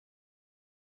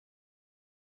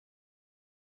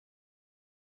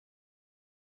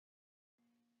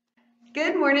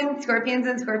Good morning, Scorpions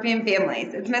and Scorpion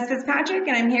families. It's Miss Fitzpatrick,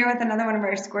 and I'm here with another one of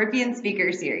our Scorpion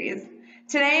speaker series.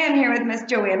 Today, I'm here with Miss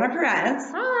Joanna Perez.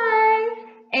 Hi.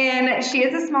 And she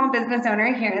is a small business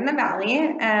owner here in the Valley,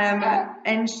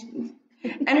 and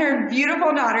her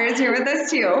beautiful daughter is here with us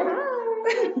too.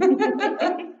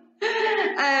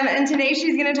 And today,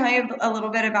 she's going to tell you a little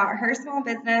bit about her small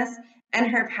business and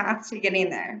her path to getting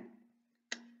there.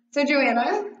 So,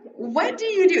 Joanna, what do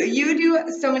you do? You do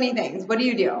so many things. What do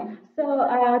you do? So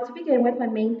to begin with, my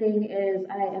main thing is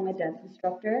I am a dance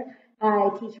instructor.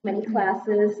 I teach many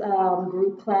classes,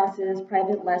 group classes,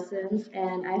 private lessons,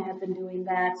 and I have been doing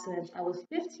that since I was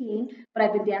 15, but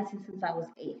I've been dancing since I was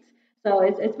 8. So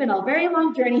it's been a very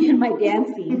long journey in my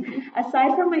dancing.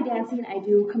 Aside from my dancing, I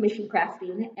do commission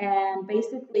crafting, and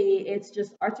basically it's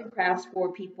just arts and crafts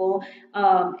for people,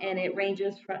 and it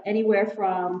ranges from anywhere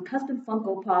from custom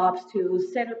Funko Pops to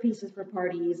centerpieces for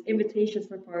parties, invitations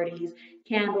for parties,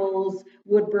 candles,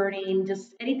 wood burning,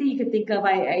 just anything you could think of,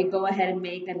 I go ahead and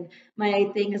make. And my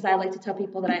thing is I like to tell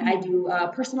people that I do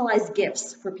personalized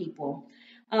gifts for people.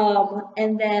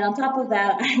 And then on top of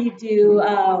that, I do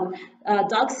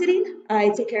dog sitting. I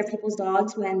take care of people's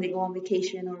dogs when they go on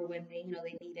vacation or when they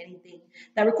need anything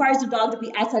that requires the dog to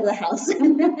be outside of the house.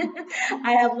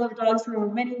 I have loved dogs for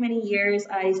many, many years.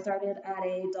 I started at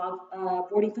a dog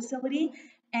boarding facility,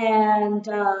 and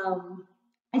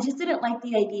I just didn't like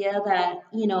the idea that,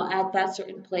 at that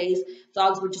certain place,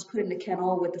 dogs were just put in a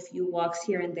kennel with a few walks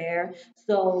here and there.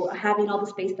 So having all the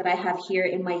space that I have here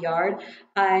in my yard,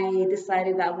 I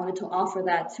decided that I wanted to offer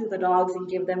that to the dogs and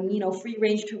give them, free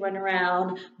range to run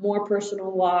around, more personal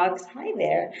walks. Hi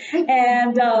there.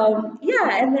 And yeah,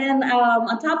 and then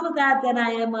on top of that, then I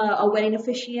am a wedding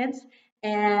officiant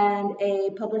and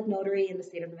a public notary in the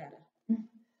state of Nevada.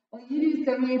 Well, you do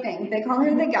so many things. They call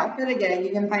her the gal for the gig.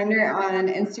 You can find her on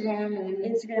Instagram and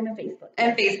Facebook.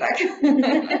 And Facebook.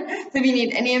 So if you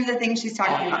need any of the things she's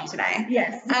talking about today.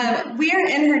 Yes. We are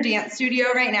in her dance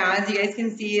studio right now, as you guys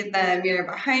can see the mirror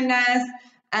behind us.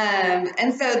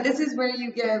 And so this is where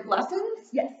you give lessons?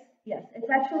 Yes. Yes, it's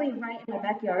actually right in my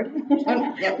backyard.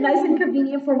 Yep. Nice and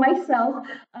convenient for myself.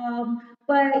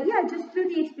 But yeah, just through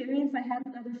the experience I had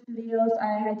with other studios,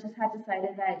 I had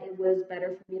decided that it was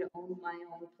better for me to own my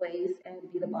own place and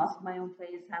be the boss of my own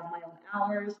place, have my own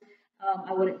hours.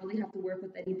 I wouldn't really have to work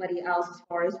with anybody else as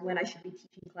far as when I should be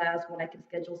teaching class, when I can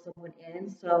schedule someone in.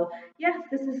 So yeah,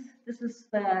 this is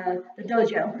the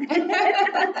dojo.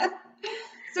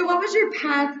 So what was your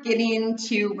path getting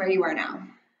to where you are now?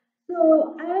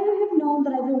 So I have known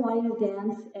that I've been wanting to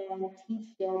dance and teach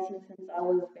dancing since I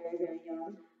was very, very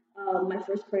young. My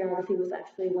first choreography was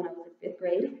actually when I was in 5th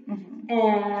grade.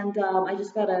 And I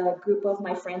just got a group of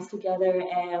my friends together,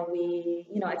 and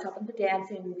I taught them to dance,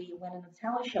 and we went on a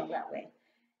talent show that way.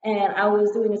 And I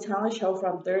was doing a talent show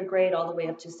from 3rd grade all the way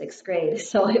up to 6th grade.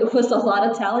 So it was a lot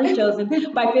of talent shows. And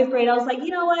by 5th grade, I was like,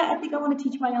 you know what? I think I want to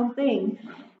teach my own thing.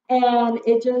 And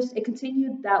it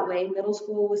continued that way. Middle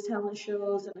school was talent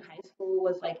shows, and high school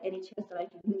was like any chance that I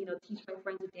can, teach my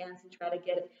friends to dance and try to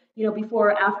get it,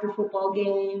 before or after football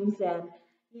games. And,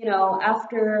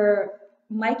 after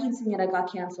my quinceañera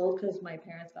got canceled because my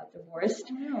parents got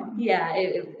divorced. Oh. Yeah,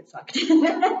 it sucked.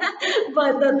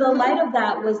 But the light of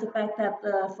that was the fact that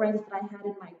the friends that I had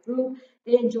in my group,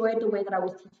 they enjoyed the way that I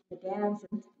was teaching the dance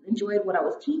and enjoyed what I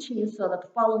was teaching. So that the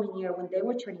following year, when they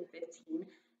were turning 15,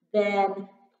 then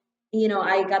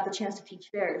I got the chance to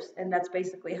teach theirs, and that's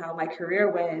basically how my career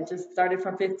went. It just started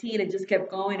from 15 and just kept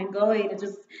going and going.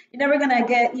 You're never gonna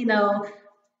get,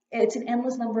 it's an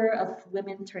endless number of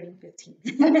women turning 15.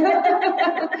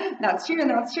 That's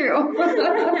true.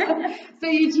 So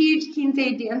you teach quince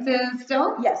dances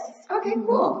still? Yes. Okay,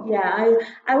 cool. Yeah,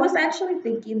 I was actually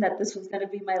thinking that this was gonna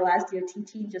be my last year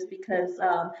teaching, just because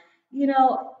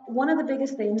one of the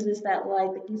biggest things is that,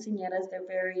 like, the quinceañeras, they're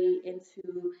very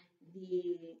into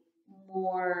the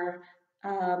more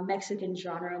Mexican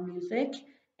genre music,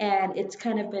 and it's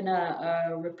kind of been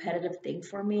a repetitive thing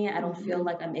for me. I don't feel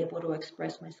like I'm able to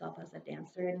express myself as a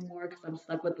dancer anymore because I'm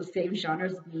stuck with the same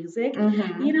genres of music, and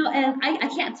I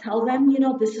can't tell them,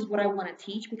 this is what I want to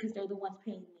teach, because they're the ones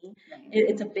paying me.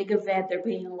 It's a big event, they're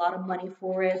paying a lot of money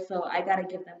for it, so I got to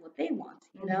give them what they want.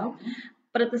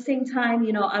 But at the same time,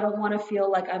 I don't want to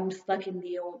feel like I'm stuck in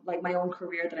my own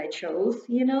career that I chose,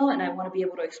 and I want to be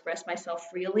able to express myself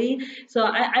freely. So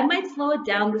I might slow it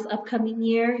down this upcoming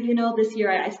year. This year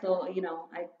I still,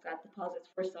 I got deposits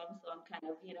for some, so I'm kind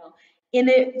of, in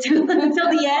it until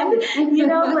the end,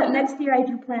 But next year I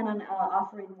do plan on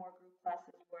offering more group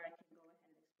classes where I can go ahead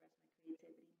and express my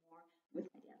creativity more with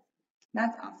my dance.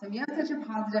 That's awesome. You have such a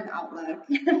positive outlook.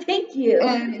 Thank you.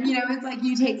 And, you know, it's like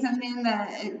you take something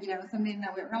that, you know, something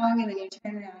that went wrong and then you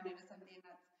turn around into something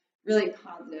that's really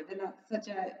positive. And that's such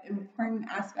an important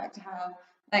aspect to have,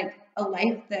 like, a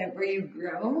life that where you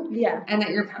grow Yeah. and that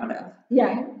you're proud of. Yeah,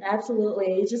 Right?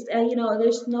 absolutely. It's just, you know,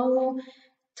 there's no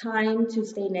time to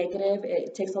stay negative.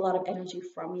 It takes a lot of energy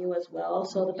from you as well.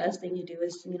 So the best thing you do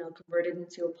is, you know, convert it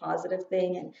into a positive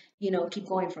thing and, you know, keep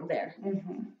going from there.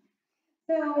 Mm-hmm.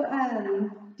 So,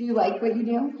 do you like what you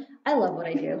do? I love what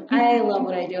I do. I love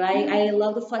what I do. I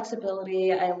love the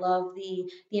flexibility. I love the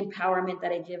empowerment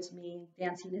that it gives me.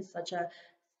 Dancing is such a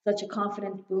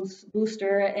confidence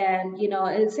booster, and you know,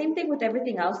 it's the same thing with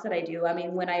everything else that I do. I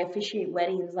mean, when I officiate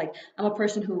weddings, like I'm a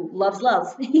person who loves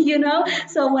love, you know.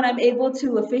 So when I'm able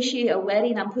to officiate a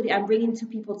wedding, I'm bringing two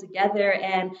people together,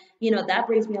 and you know that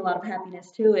brings me a lot of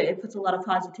happiness too. It puts a lot of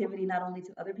positivity not only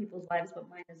to other people's lives but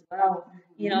mine as well.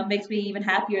 You know, it makes me even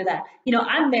happier that you know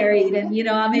I'm married and you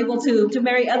know I'm able to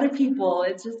marry other people.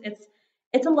 It's just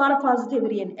it's a lot of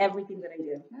positivity in everything that I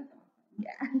do.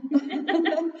 Yeah.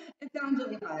 It sounds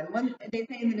really fun. They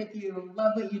say that if you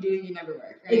love what you do, you never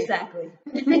work, right? Exactly.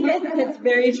 It's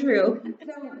very true.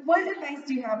 So, what advice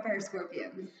do you have for our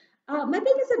Scorpions? My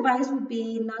biggest advice would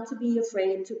be not to be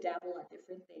afraid to dabble at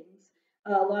different things.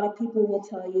 A lot of people will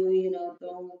tell you, you know,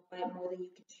 don't bite more than you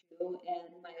can chew, and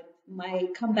my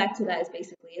comeback to that is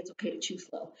basically it's okay to chew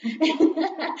slow.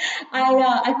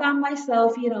 I found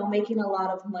myself, you know, making a lot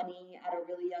of money at a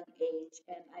really young age,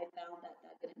 and I found that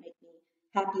that didn't make me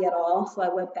happy at all. So I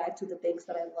went back to the things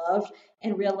that I loved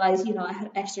and realized, you know, I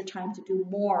had extra time to do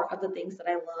more of the things that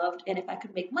I loved, and if I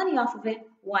could make money off of it,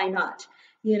 why not?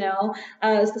 You know,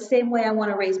 it's the same way I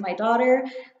want to raise my daughter.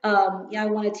 Yeah, I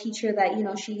want to teach her that, you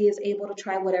know, she is able to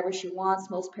try whatever she wants.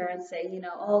 Most parents say, you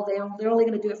know, oh, they're only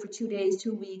going to do it for 2 days,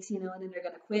 2 weeks, you know, and then they're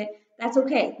going to quit. That's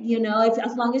okay. You know, if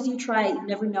as long as you try it, you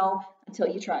never know until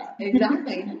you try.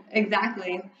 Exactly,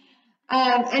 exactly.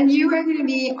 And you are going to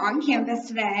be on campus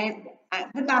today at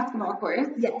the basketball court.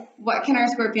 Yes. What can our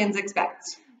Scorpions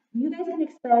expect? You guys can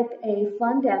expect a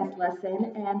fun dance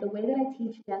lesson, and the way that I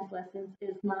teach dance lessons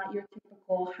is not your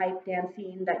typical hype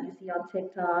dancing that you see on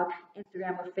TikTok,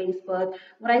 Instagram, or Facebook.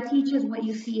 What I teach is what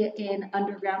you see in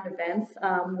underground events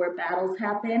where battles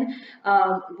happen,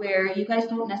 where you guys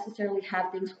don't necessarily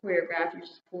have things choreographed, you're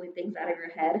just pulling things out of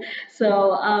your head.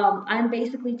 So I'm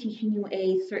basically teaching you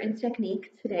a certain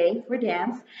technique today for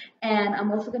dance, and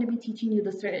I'm also going to be teaching you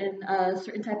the certain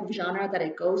type of genre that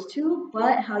it goes to,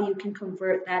 but how you can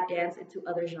convert that dance into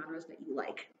other genres that you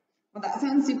like. Well, that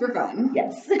sounds super fun.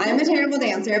 Yes. I'm a terrible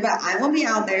dancer, but I will be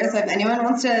out there. So if anyone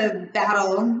wants to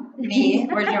battle me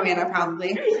or Joanna,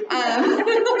 probably,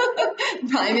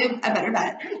 probably a better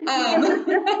bet.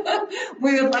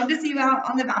 We would love to see you out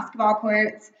on the basketball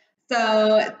courts.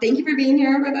 So thank you for being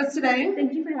here with us today.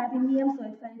 Thank you for having me. I'm so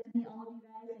excited to meet all of you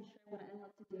guys and share what I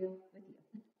love to do with you.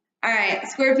 All right,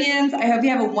 Scorpions, I hope you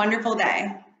have a wonderful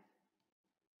day.